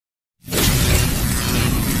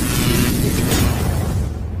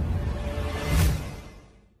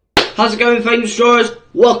How's it going, Fame Destroyers?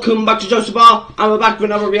 Welcome back to Joseph Bar, and we're back with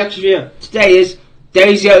another reaction video. Today is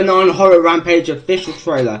Daisy09 Horror Rampage official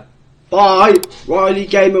trailer by Riley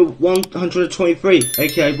Gamer 123,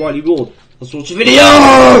 aka Riley Ward. Let's watch the video!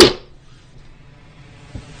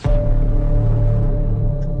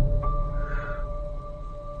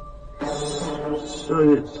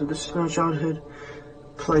 So this is my childhood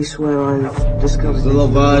place where I discovered the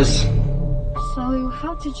lovers. So,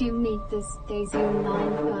 how did you meet this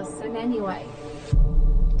Daisy09 person anyway?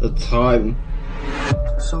 The time.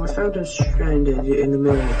 So I found him stranded in the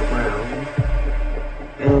middle of the ground,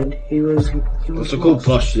 and he was That's a cool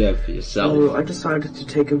plush there for yourself. So I decided to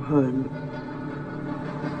take him home.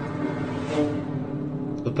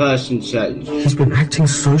 The person changed. He's been acting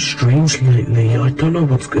so strange lately. I don't know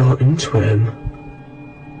what's got into him.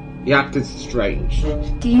 He acted strange.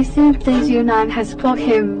 Do you think Daisy09 has got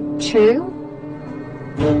him too?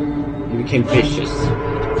 He became vicious.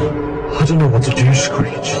 I don't know what to do,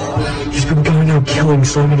 Screech. He's been going out killing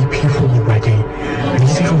so many people already, and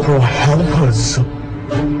he's even brought helpers.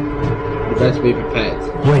 You better be prepared.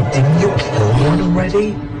 Wait, didn't you kill one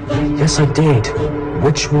already? Yes, I did.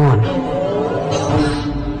 Which one?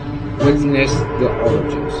 Witness the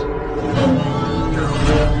origins.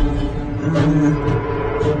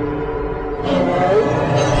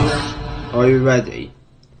 Are you ready?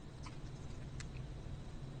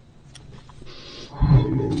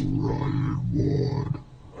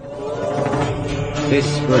 This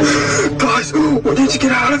spring. Guys, we need to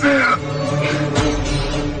get out of here!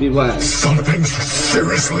 Beware. Something's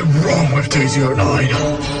seriously wrong with Daisy09.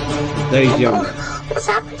 Daisy09. What's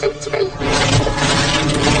happening to me?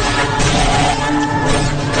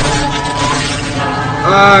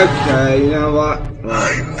 Okay, you know what?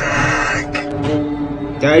 I'm back.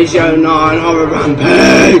 Daisy09 Horror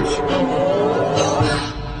Rampage!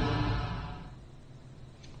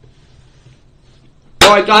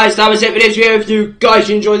 Alright guys, that was it for this video. If you guys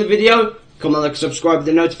enjoyed the video, come on, like, subscribe with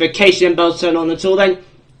the notification bell turned on. Until then,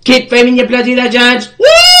 keep faming your bloody legends. Woo!